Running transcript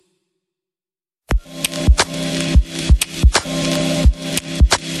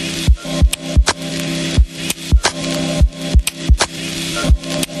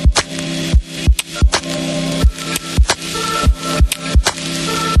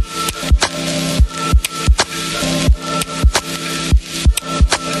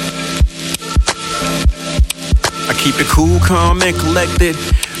Keep it cool, calm, and collected.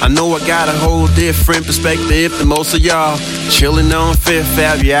 I know I got a whole different perspective than most of y'all. Chillin' on Fifth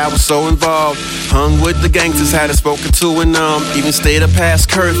Ave, yeah, I was so involved. Hung with the gangsters, had it spoken to and even stayed up past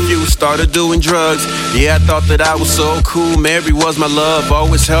curfew, started doing drugs. Yeah, I thought that I was so cool. Mary was my love,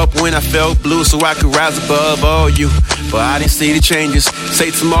 always helped when I felt blue, so I could rise above all you. But I didn't see the changes.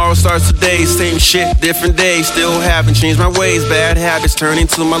 Say tomorrow starts today, same shit, different day. Still haven't changed my ways, bad habits turn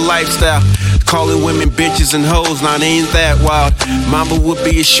into my lifestyle. Calling women bitches and hoes, now they ain't that wild. Mama would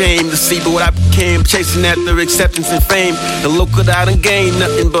be ashamed to see but what I became, chasing after acceptance and fame. And look what I done gained,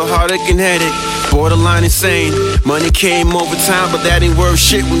 nothing but heartache and headache. Borderline insane. Money came over time, but that ain't worth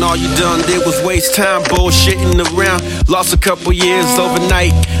shit when all you done did was waste time bullshitting around. Lost a couple years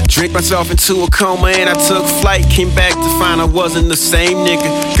overnight. Drink myself into a coma and I took flight. Came back to find I wasn't the same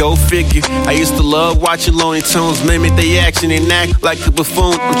nigga. Go figure. I used to love watching Looney Tunes mimic they action and act like a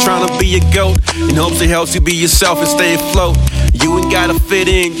buffoon. I'm trying to be a goat in hopes it helps you be yourself and stay afloat. You ain't gotta fit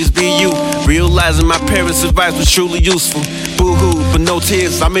in, just be you. Realizing my parents' advice was truly useful. Boo-hoo, but no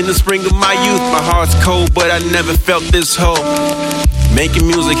tears, I'm in the spring of my youth. My heart's cold, but I never felt this whole. Making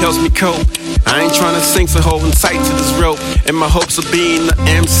music helps me cope. I ain't trying to sing, so holding tight to this rope. And my hopes of being the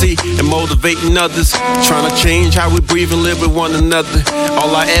MC and motivating others. Trying to change how we breathe and live with one another.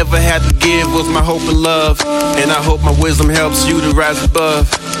 All I ever had to give was my hope and love. And I hope my wisdom helps you to rise above.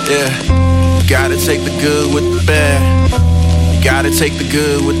 Yeah, you gotta take the good with the bad. You gotta take the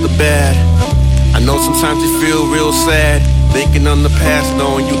good with the bad. I know sometimes you feel real sad, thinking on the past,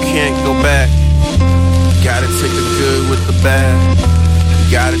 knowing you can't go back. You gotta take the good with the bad.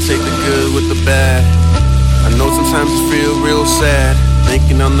 You gotta take the good with the bad. I know sometimes you feel real sad,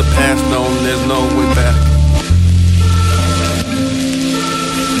 thinking on the past, knowing there's no way back.